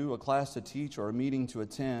job to do, a class to teach, or a meeting to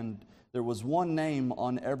attend, there was one name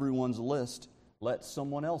on everyone's list: let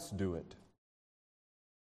someone else do it.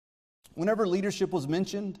 Whenever leadership was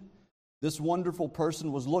mentioned, this wonderful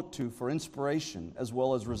person was looked to for inspiration as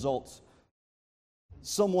well as results.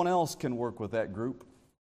 Someone else can work with that group.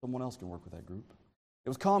 It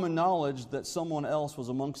was common knowledge that someone else was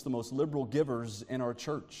amongst the most liberal givers in our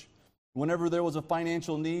church. Whenever there was a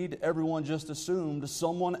financial need, everyone just assumed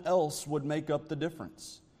someone else would make up the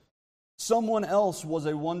difference. Someone else was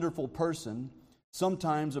a wonderful person,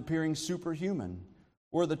 sometimes appearing superhuman.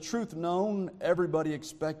 Were the truth known, everybody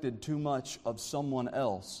expected too much of someone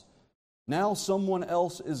else. Now someone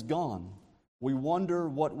else is gone. We wonder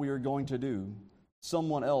what we are going to do.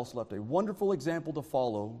 Someone else left a wonderful example to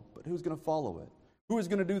follow, but who's going to follow it? Who is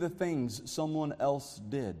going to do the things someone else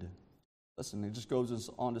did? Listen, it just goes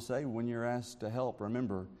on to say, when you're asked to help,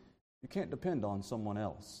 remember, you can't depend on someone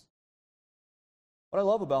else. What I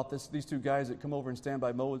love about these two guys that come over and stand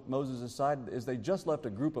by Moses' side is they just left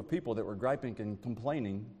a group of people that were griping and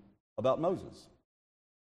complaining about Moses.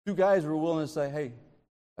 Two guys were willing to say, hey,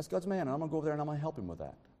 that's God's man, and I'm going to go over there and I'm going to help him with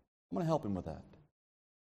that.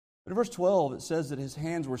 But in verse 12, it says that his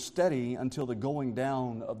hands were steady until the going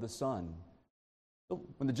down of the sun. So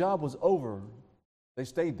when the job was over, they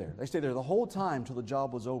stayed there. They stayed there the whole time till the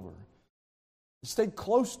job was over. They stayed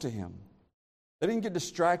close to him. They didn't get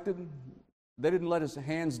distracted. They didn't let his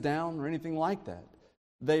hands down or anything like that.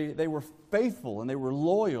 They were faithful and they were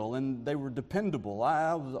loyal and they were dependable.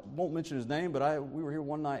 I won't mention his name, but we were here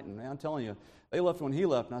one night and I'm telling you, they left when he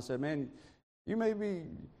left. And I said, man, you're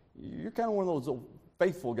kind of one of those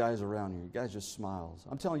faithful guys around here. You guys just smiles.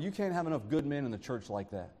 I'm telling you, you can't have enough good men in the church like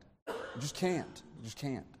that. You just can't.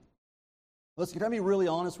 Listen, can I be really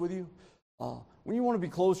honest with you? When you want to be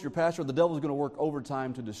close to your pastor, the devil's going to work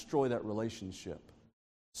overtime to destroy that relationship.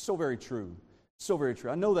 So very true.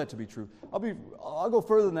 I know that to be true. I'll go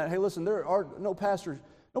further than that. Hey, listen, there are no pastor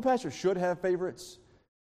should have favorites,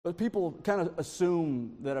 but people kind of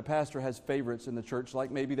assume that a pastor has favorites in the church, like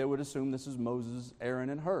maybe they would assume this is Moses, Aaron,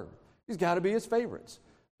 and Hur. He's got to be his favorites.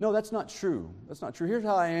 No, that's not true. Here's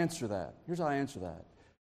how I answer that.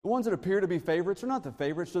 The ones that appear to be favorites are not the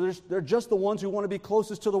favorites. So they're just the ones who want to be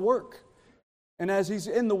closest to the work. And as he's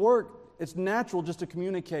in the work, it's natural just to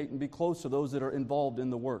communicate and be close to those that are involved in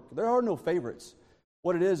the work. There are no favorites.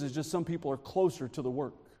 What it is just some people are closer to the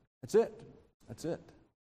work. That's it.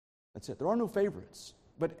 There are no favorites.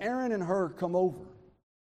 But Aaron and Hur come over,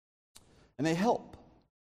 and they help.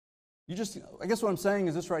 I guess what I'm saying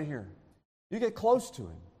is this right here. You get close to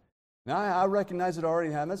him. Now, I recognize it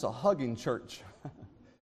already happened. It's a hugging church.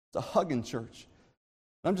 It's a hugging church.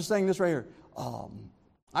 I'm just saying this right here.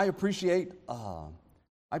 I appreciate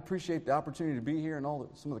I appreciate the opportunity to be here and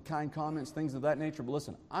some of the kind comments, things of that nature, but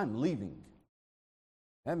listen, I'm leaving.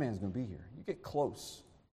 That man's going to be here. You get close.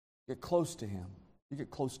 Get close to him. You get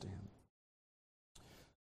close to him.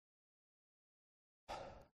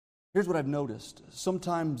 Here's what I've noticed.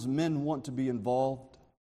 Sometimes men want to be involved.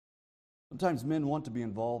 Sometimes men want to be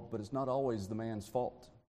involved, but it's not always the man's fault.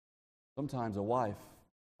 Sometimes a wife,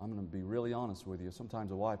 I'm going to be really honest with you,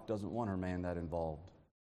 sometimes a wife doesn't want her man that involved.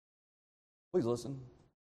 Please listen.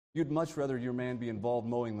 You'd much rather your man be involved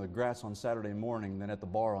mowing the grass on Saturday morning than at the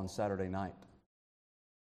bar on Saturday night.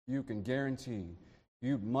 You can guarantee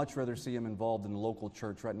you'd much rather see him involved in the local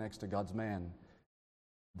church right next to God's man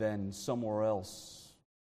than somewhere else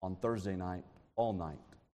on Thursday night, all night.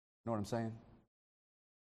 You know what I'm saying?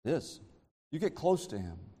 This. You get close to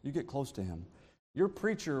him. You get close to him. Your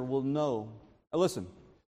preacher will know. Listen,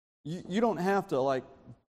 you don't have to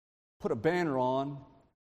put a banner on.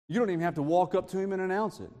 You don't even have to walk up to him and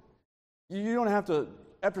announce it. You don't have to,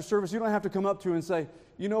 after service, you don't have to come up to him and say,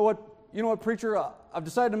 you know what, preacher, I've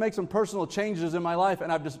decided to make some personal changes in my life,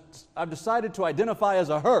 and I've decided to identify as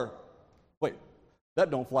a her. Wait, that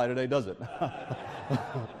don't fly today, does it?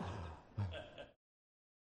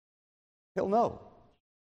 He'll know.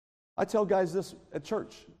 I tell guys this at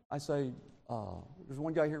church. I say, there's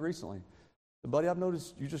one guy here recently. Buddy, I've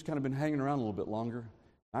noticed you've just kind of been hanging around a little bit longer.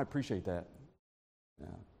 I appreciate that. Yeah.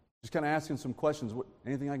 Just kind of asking some questions.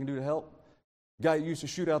 Anything I can do to help? Guy that used to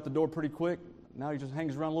shoot out the door pretty quick, now he just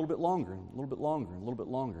hangs around a little bit longer, and a little bit longer, and a little bit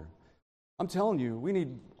longer. I'm telling you, we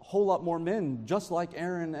need a whole lot more men just like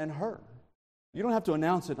Aaron and her. You don't have to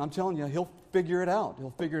announce it. I'm telling you, he'll figure it out.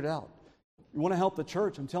 He'll figure it out. You want to help the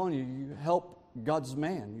church? I'm telling you, you help God's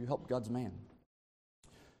man. You help God's man.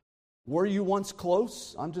 Were you once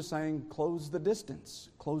close? I'm just saying, close the distance.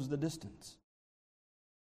 Close the distance.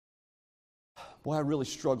 Boy, I really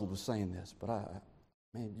struggled with saying this, but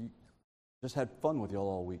you just had fun with y'all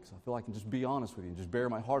all week, so I feel I can just be honest with you and just bare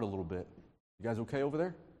my heart a little bit. You guys okay over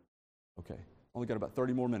there? Okay. Only got about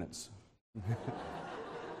 30 more minutes.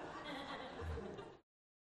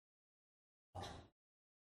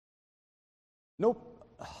 No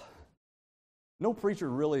preacher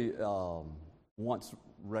really wants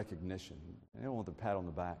recognition. They don't want the pat on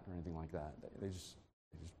the back or anything like that. They just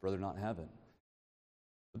rather not have it.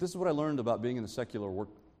 But this is what I learned about being in the secular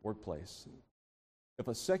workplace. If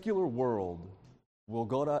a secular world will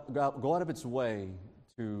go out of its way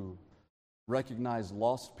to recognize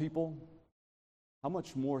lost people, how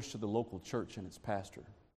much more should the local church and its pastor?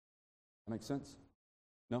 That make sense?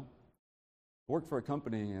 No? I worked for a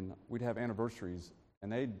company, and we'd have anniversaries,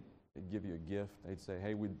 and they'd give you a gift. They'd say,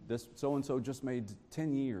 hey, this so-and-so just made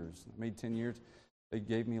 10 years. They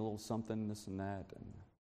gave me a little something, this and that. And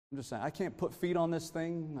I'm just saying, I can't put feet on this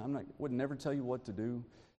thing. Would never tell you what to do.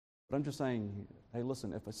 But I'm just saying, hey,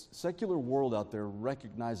 listen, if a secular world out there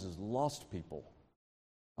recognizes lost people,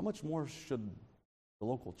 how much more should the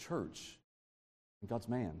local church and God's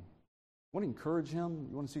man? You want to encourage him?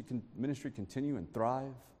 You want to see ministry continue and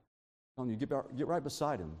thrive? You get right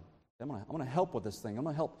beside him. I'm going to help with this thing. I'm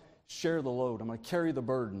going to help share the load. I'm going to carry the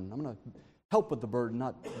burden. I'm going to help with the burden,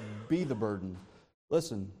 not be the burden.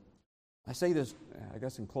 Listen, I say this, I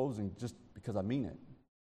guess in closing, just because I mean it.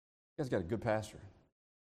 You guys got a good pastor.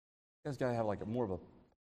 You guys got to have more of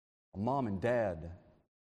a mom and dad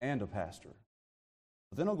and a pastor.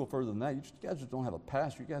 But then I'll go further than that. You guys just don't have a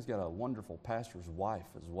pastor. You guys got a wonderful pastor's wife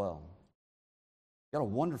as well. You got a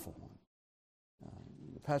wonderful one.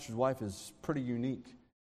 The pastor's wife is pretty unique,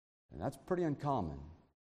 and that's pretty uncommon.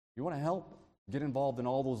 You want to help? Get involved in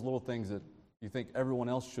all those little things that you think everyone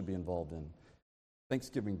else should be involved in.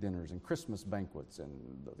 Thanksgiving dinners and Christmas banquets and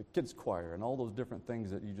the kids' choir and all those different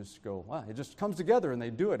things that you just go, wow, it just comes together and they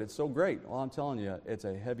do it. It's so great. Well, I'm telling you, it's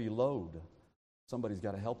a heavy load. Somebody's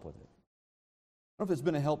got to help with it. I don't know if it's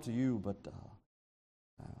been a help to you, but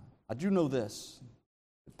I do know this.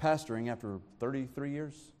 Pastoring after 33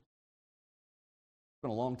 years, it's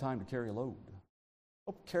been a long time to carry a load.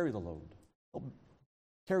 Help carry the load. Help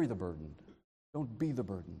carry the burden. Don't be the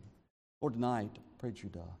burden. Lord, tonight, I pray that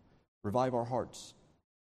you'd revive our hearts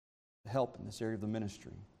to help in this area of the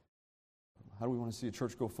ministry. How do we want to see a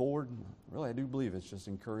church go forward? Really, I do believe it's just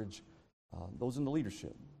encourage those in the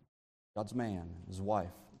leadership, God's man, his wife.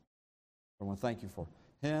 I want to thank you for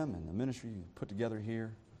him and the ministry you put together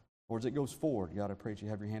here. Lord, as it goes forward, God, I pray that you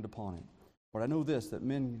have your hand upon it. Lord, I know this, that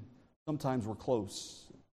men sometimes we're close,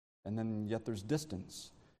 and then yet there's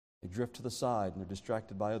distance. They drift to the side, and they're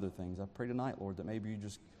distracted by other things. I pray tonight, Lord, that maybe you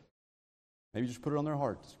just put it on their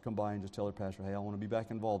hearts. Come by and just tell their pastor, hey, I want to be back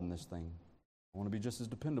involved in this thing. I want to be just as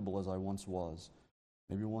dependable as I once was.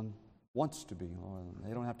 Maybe one wants to be.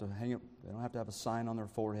 They don't have to hang it. They don't have to have a sign on their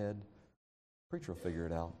forehead. Preacher will figure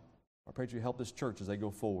it out. I pray that you help this church as they go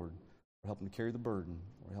forward, or help them carry the burden,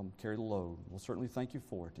 or help them carry the load. We'll certainly thank you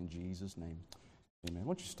for it in Jesus' name. Amen. Why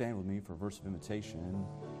don't you stand with me for a verse of invitation? And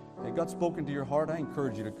hey, God's spoken to your heart. I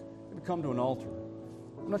encourage you to come to an altar.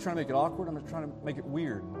 I'm not trying to make it awkward. I'm not trying to make it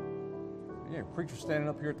weird. Yeah, preacher standing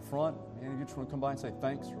up here at the front, and you just want to come by and say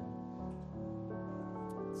thanks.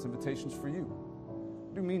 This invitation's for you.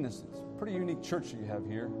 I do mean this. It's a pretty unique church that you have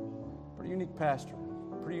here. Pretty unique pastor.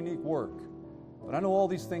 Pretty unique work. But I know all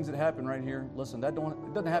these things that happen right here. Listen, it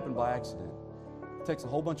doesn't happen by accident. It takes a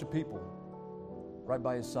whole bunch of people right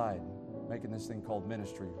by his side making this thing called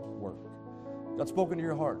ministry work. God's spoken to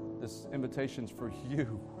your heart. This invitation's for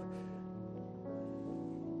you.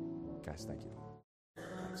 Guys, thank you.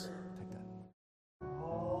 Thanks. Take that.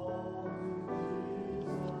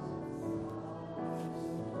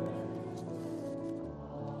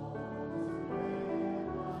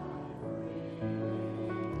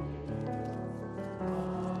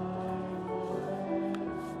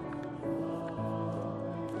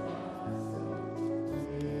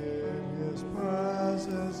 His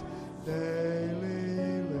presence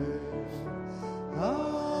daily live. I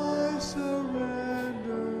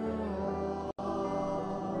surrender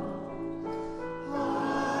all.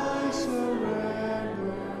 I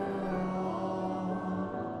surrender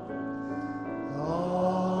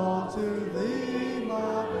all to Thee,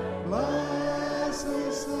 my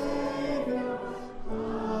blessed Savior.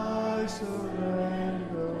 I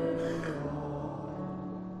surrender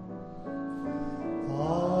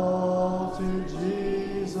all to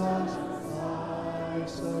Jesus, I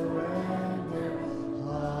surrender.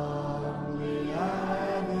 Humbly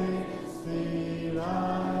at Thy feet I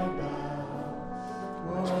bow.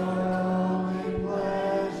 Worldly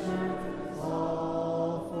pleasure,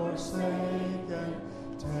 all forsaken.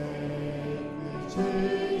 Take me,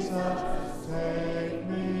 Jesus, take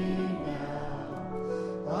me now.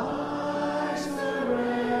 I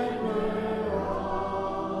surrender all.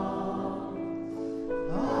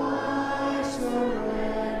 I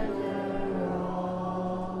surrender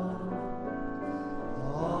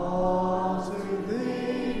all to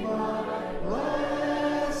Thee, my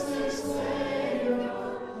blessed Savior.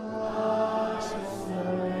 I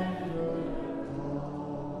surrender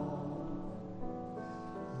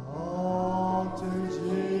all to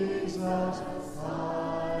Jesus. I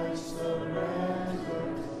surrender.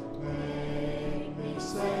 Make me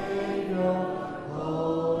Savior,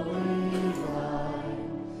 wholly Thine.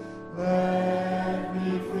 Let me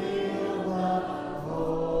feel the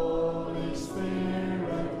Holy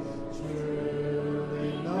Spirit.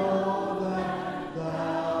 Truly know that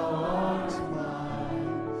Thou art mine.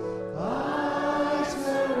 I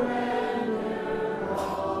surrender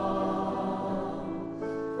all.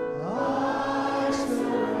 I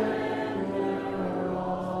surrender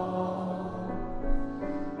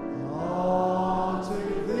all to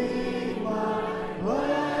Thee, my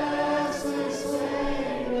blessed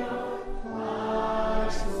Savior. I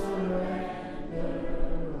surrender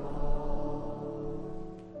all.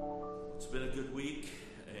 It's been a good week,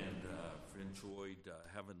 and I've enjoyed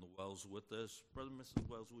having the Wells with us. Brother and Mrs.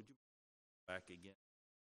 Wells, would you be back again?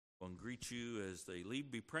 I'll greet you as they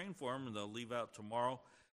leave. Be praying for them, and they'll leave out tomorrow,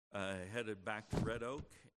 headed back to Red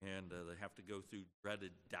Oak, and they have to go through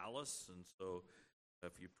dreaded Dallas, and so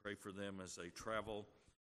if you pray for them as they travel.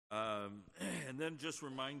 And then just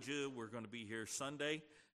remind you, we're going to be here Sunday,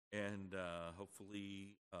 and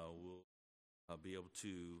hopefully we'll be able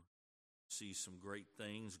to see some great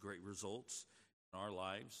things, great results in our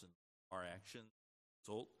lives and our actions,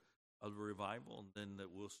 result of the revival, and then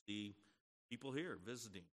that we'll see people here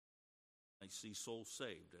visiting. I see souls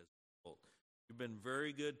saved as a result. You've been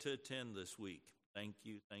very good to attend this week. Thank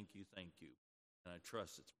you, thank you, thank you. And I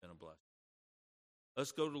trust it's been a blessing.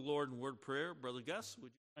 Let's go to the Lord in word of prayer. Brother Gus,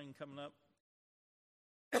 would you mind coming up?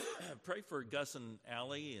 Pray for Gus and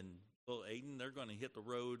Allie and little Aiden. They're going to hit the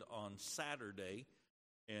road on Saturday,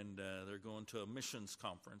 and they're going to a missions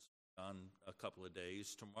conference on a couple of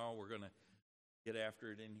days. Tomorrow we're going to get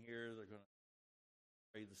after it in here. They're going to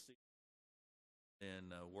pray the seat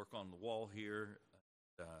and work on the wall here.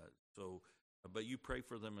 But you pray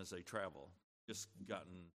for them as they travel. Just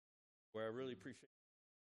gotten where I really appreciate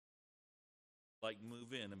like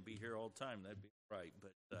move in and be here all the time. That'd be right.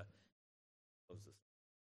 But close this.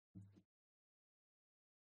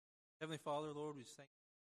 Heavenly Father, Lord, we just thank you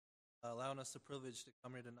for allowing us the privilege to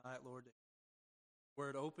come here tonight, Lord.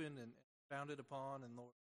 Word open and founded upon, and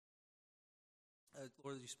Lord,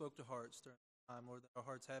 Lord, that you spoke to hearts during the time, Lord, that our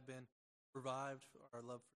hearts have been revived for our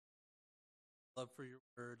love for your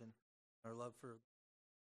word and our love for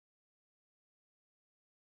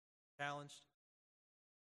challenged.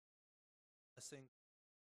 Blessing.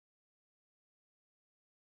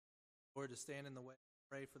 Lord, to stand in the way,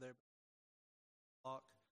 pray for their flock,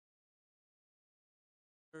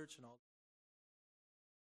 church, and all